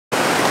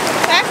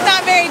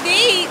very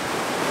deep.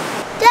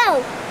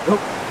 Go.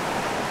 Nope.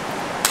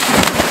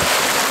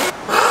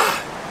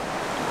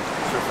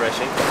 It's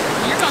refreshing.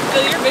 You're gonna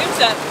fill your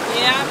boots up.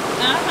 Yeah.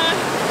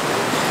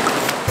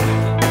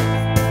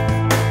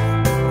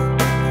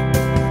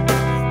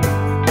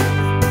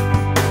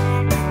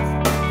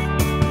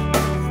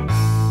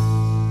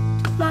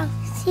 Mom,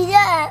 see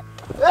that?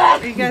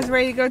 Are you guys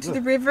ready to go to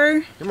the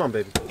river? Come on,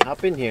 baby.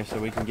 Hop in here so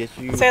we can get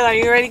you. Sailor, are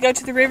you ready to go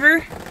to the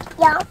river?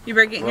 Yeah. You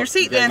better get in your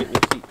seat then.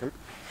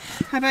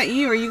 How about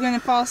you? Are you going to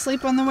fall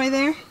asleep on the way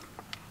there?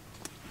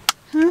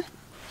 Huh?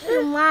 He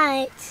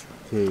might.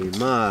 He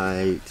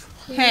might.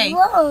 Hey,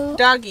 Whoa.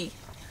 doggy.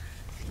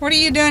 What are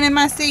you doing in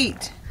my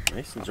seat?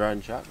 Mason's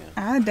riding shotgun.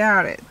 I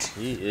doubt it.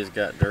 He has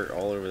got dirt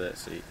all over that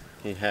seat.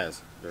 He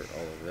has dirt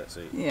all over that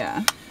seat.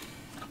 Yeah.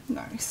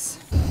 Nice.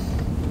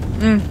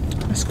 The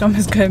scum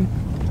is good.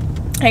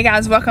 Hey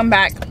guys, welcome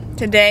back.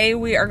 Today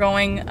we are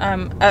going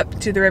up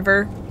to the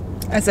river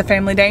as a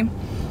family day.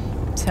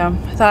 So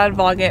I thought I'd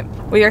vlog it.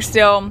 We are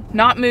still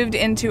not moved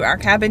into our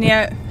cabin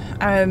yet.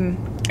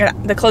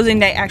 The closing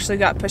date actually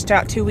got pushed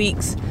out 2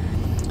 weeks.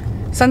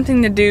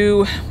 Something to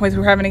do with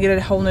we're having to get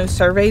a whole new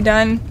survey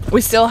done.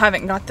 We still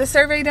haven't got the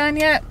survey done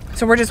yet.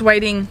 So we're just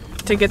waiting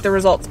to get the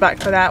results back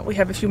for that. We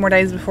have a few more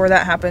days before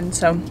that happens.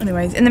 So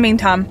anyways, in the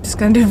meantime, just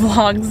gonna do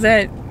vlogs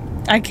that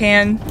I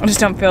can. I just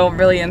don't feel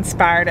really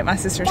inspired at my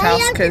sister's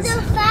house because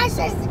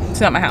it's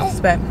not my house.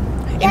 But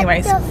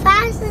anyways,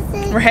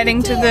 we're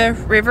heading to the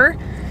river.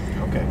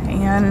 Okay.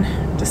 And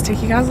just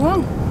take you guys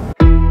along.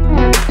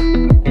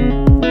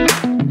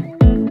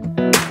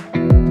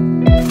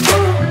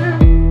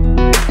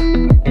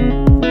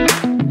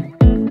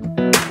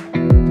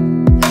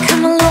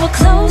 Come a little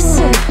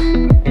closer.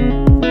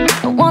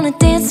 I wanna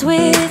dance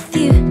with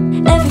you.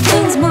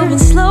 Everything's moving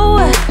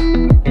slower.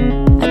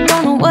 I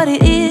don't know what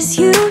it is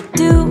you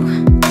do.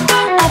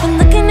 I've been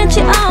looking at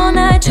you all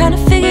night, trying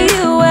to figure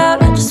you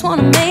out. I just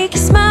wanna make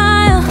you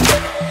smile.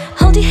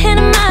 Hold your hand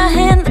in my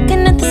hand,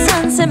 looking at the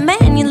sunset.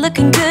 Man, you're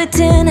looking good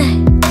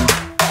tonight.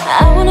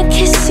 I wanna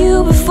kiss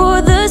you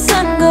before the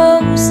sun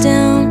goes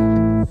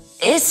down.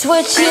 It's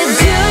what you're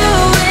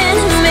doing,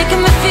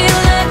 making me feel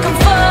like I'm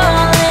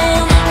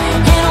falling.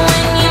 And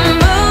when you're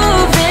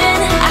moving,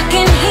 I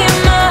can hear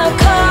my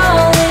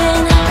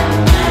calling.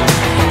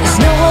 There's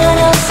no one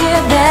else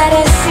here that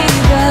I see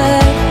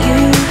but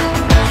you.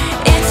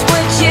 It's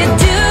what you're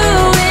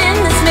doing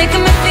that's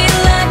making me feel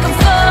like I'm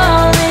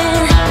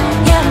falling.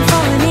 Yeah, I'm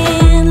falling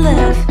in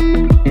love.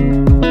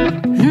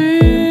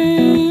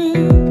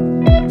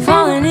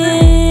 Falling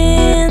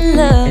in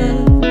love.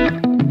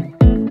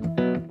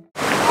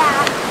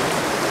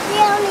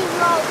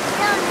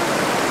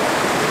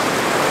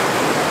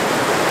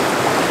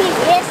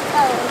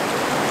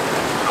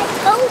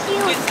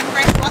 Get some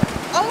fresh water.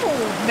 Oh,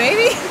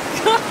 baby.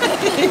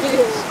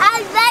 I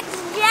bet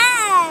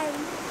jam.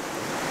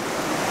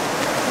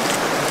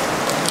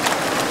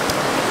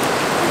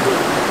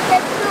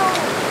 Let's go.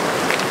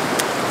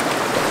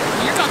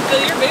 You're gonna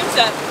fill your boots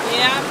up.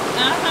 Yeah.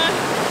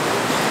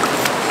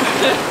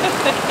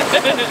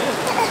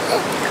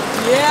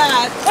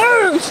 Yeah.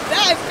 Oosh,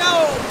 that's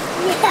cold.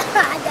 Yeah,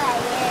 that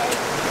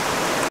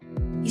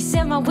is. You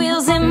set my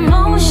wheels in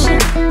motion.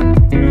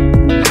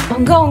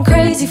 I'm going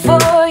crazy for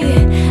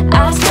you.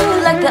 Eyes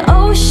blue like the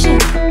ocean.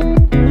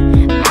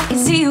 I can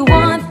see you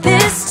want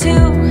this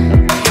too.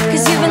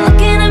 Cause you've been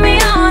looking at me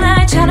all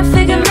night, trying to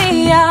figure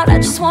me out. I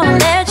just wanna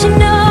let you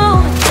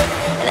know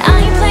that I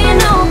ain't playing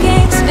no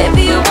games.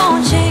 Baby, you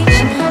won't change.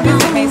 No,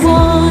 I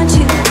want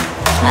you.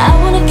 I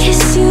wanna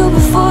kiss you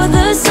before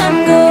the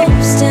sun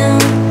goes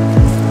down.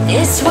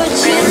 It's what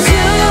you're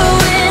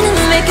doing,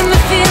 making me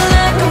feel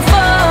like I'm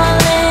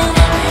falling.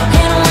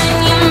 And when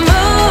you're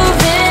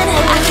moving,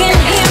 I can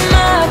hear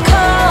my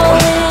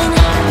calling.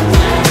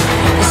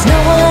 There's no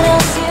one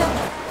else here.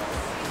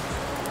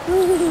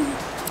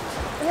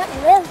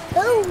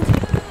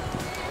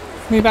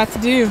 What are you about to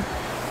do?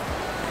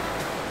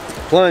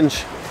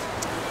 Plunge.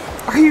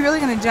 Are you really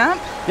gonna jump?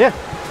 Yeah.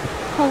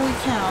 Holy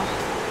cow.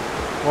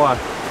 Why?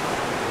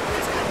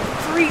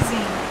 It's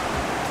freezing.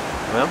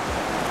 Well,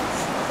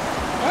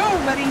 Oh,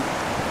 buddy.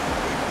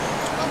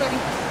 Oh, buddy.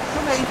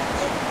 Oh, buddy.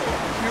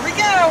 Here we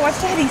go.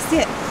 Watch Daddy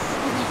sit.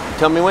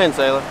 tell me when,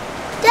 Sailor.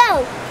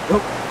 Go.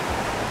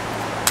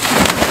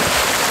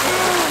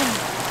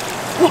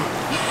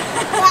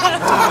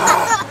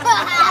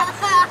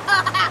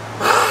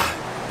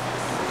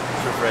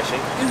 It's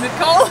refreshing. Is it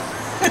cold?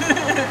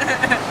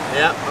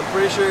 Yeah, I'm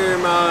pretty sure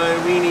my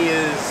weenie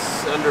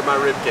is under my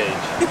rib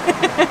cage.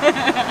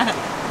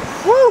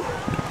 Woo!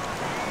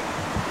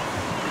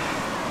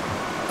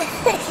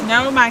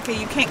 No, Micah,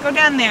 you can't go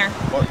down there.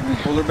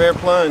 Polar bear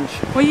plunge.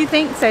 What do you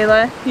think,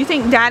 Sayla? You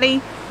think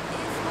Daddy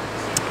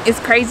is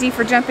crazy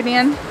for jumping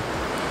in?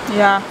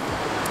 Yeah.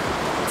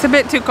 It's a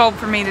bit too cold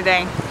for me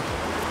today.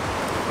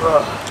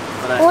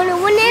 When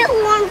it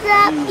warms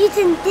up, you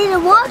can see the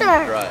water.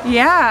 Right.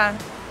 Yeah.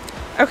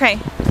 Okay.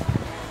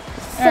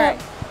 So, All right.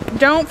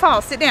 Don't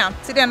fall. Sit down.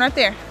 Sit down right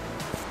there.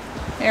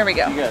 There we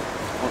go. You got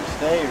want to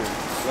stay or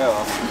go?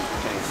 I'm gonna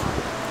change.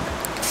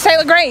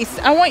 Taylor Grace,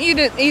 I want you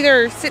to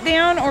either sit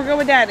down or go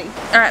with Daddy.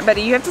 All right,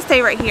 buddy, you have to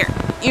stay right here.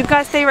 You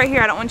guys stay right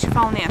here. I don't want you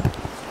falling in.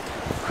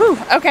 Whew.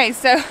 Okay,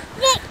 so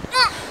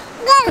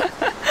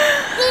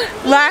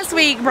last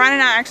week, Brian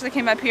and I actually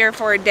came up here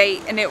for a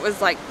date, and it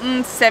was like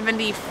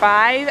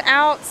 75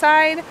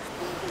 outside.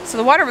 So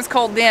the water was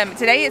cold then.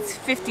 Today it's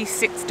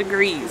 56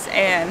 degrees,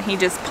 and he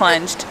just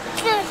plunged.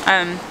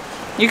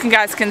 You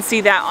guys can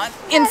see that on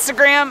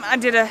Instagram. I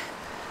did a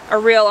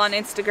reel on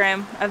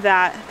Instagram of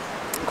that.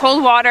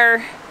 Cold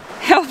water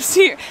helps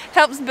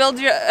build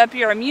up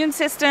your immune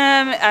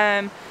system,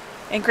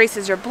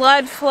 increases your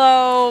blood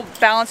flow,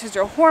 balances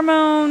your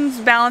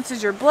hormones,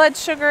 balances your blood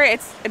sugar. It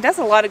does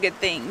a lot of good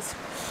things.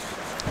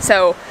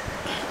 So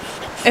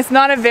it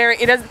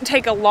doesn't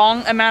take a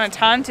long amount of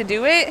time to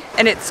do it,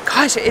 and it's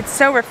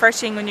so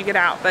refreshing when you get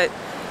out, but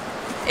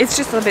it's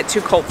just a little bit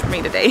too cold for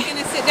me today. You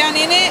gonna sit down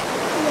in it?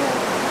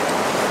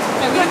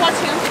 No, we can watch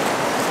him.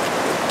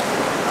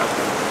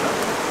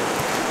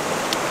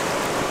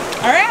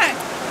 All right,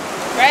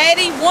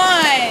 ready? 1,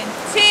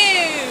 2,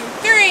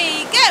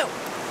 3, go.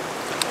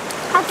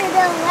 I feel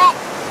wet.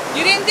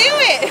 You didn't do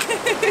it.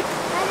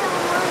 I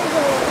don't want to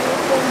do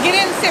it. Get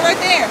in and sit right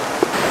there.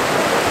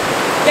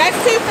 That's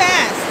too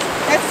fast.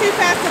 That's too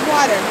fast of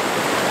water.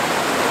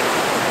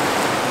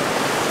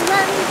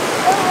 Mommy,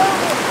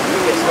 You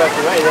get swept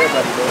away there,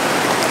 buddy.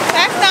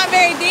 That's not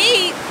very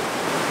deep.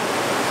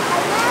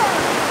 I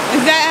know.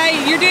 Is that how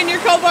you're doing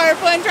your cold water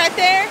plunge right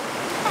there?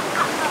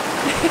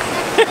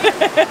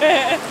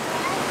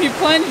 You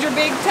plunge your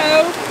big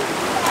toe.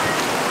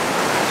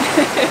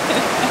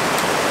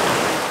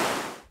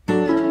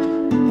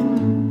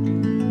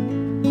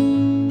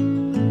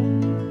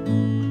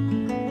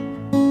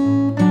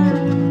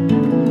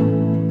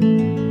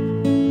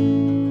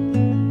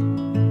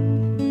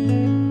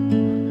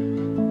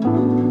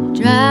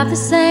 Drive the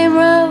same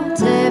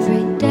roads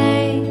every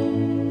day.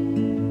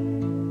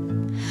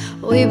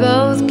 We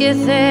both get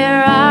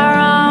there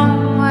our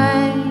own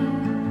way.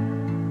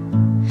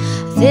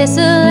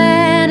 Thistle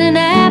and an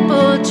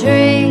apple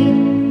tree.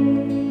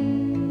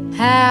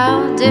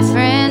 How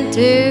different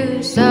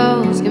two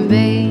souls can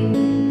be.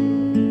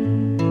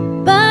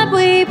 But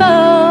we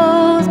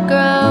both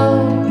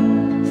grow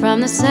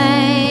from the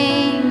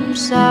same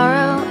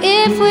sorrow.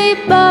 If we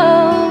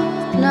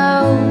both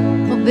know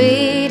we'll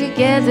be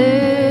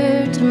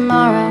together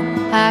tomorrow,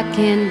 I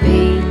can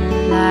be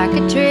like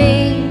a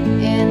tree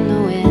in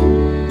the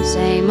wind.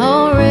 Same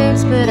old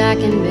roots, but I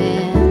can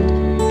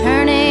bend,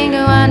 turning to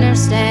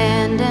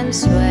understand and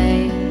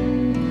sway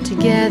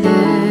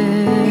together.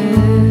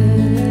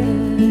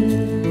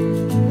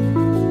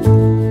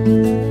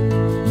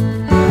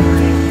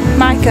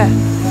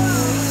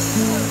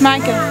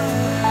 Micah,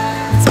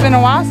 it's been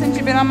a while since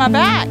you've been on my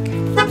back.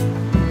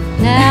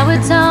 Now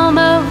it's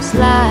almost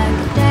like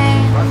a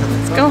dance.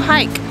 Let's go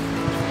hike.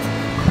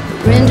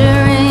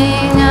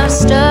 Rendering of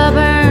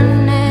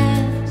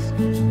stubbornness,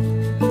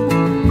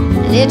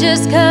 and it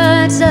just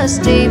cuts us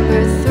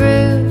deeper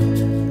through.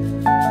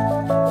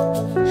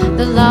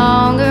 The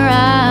longer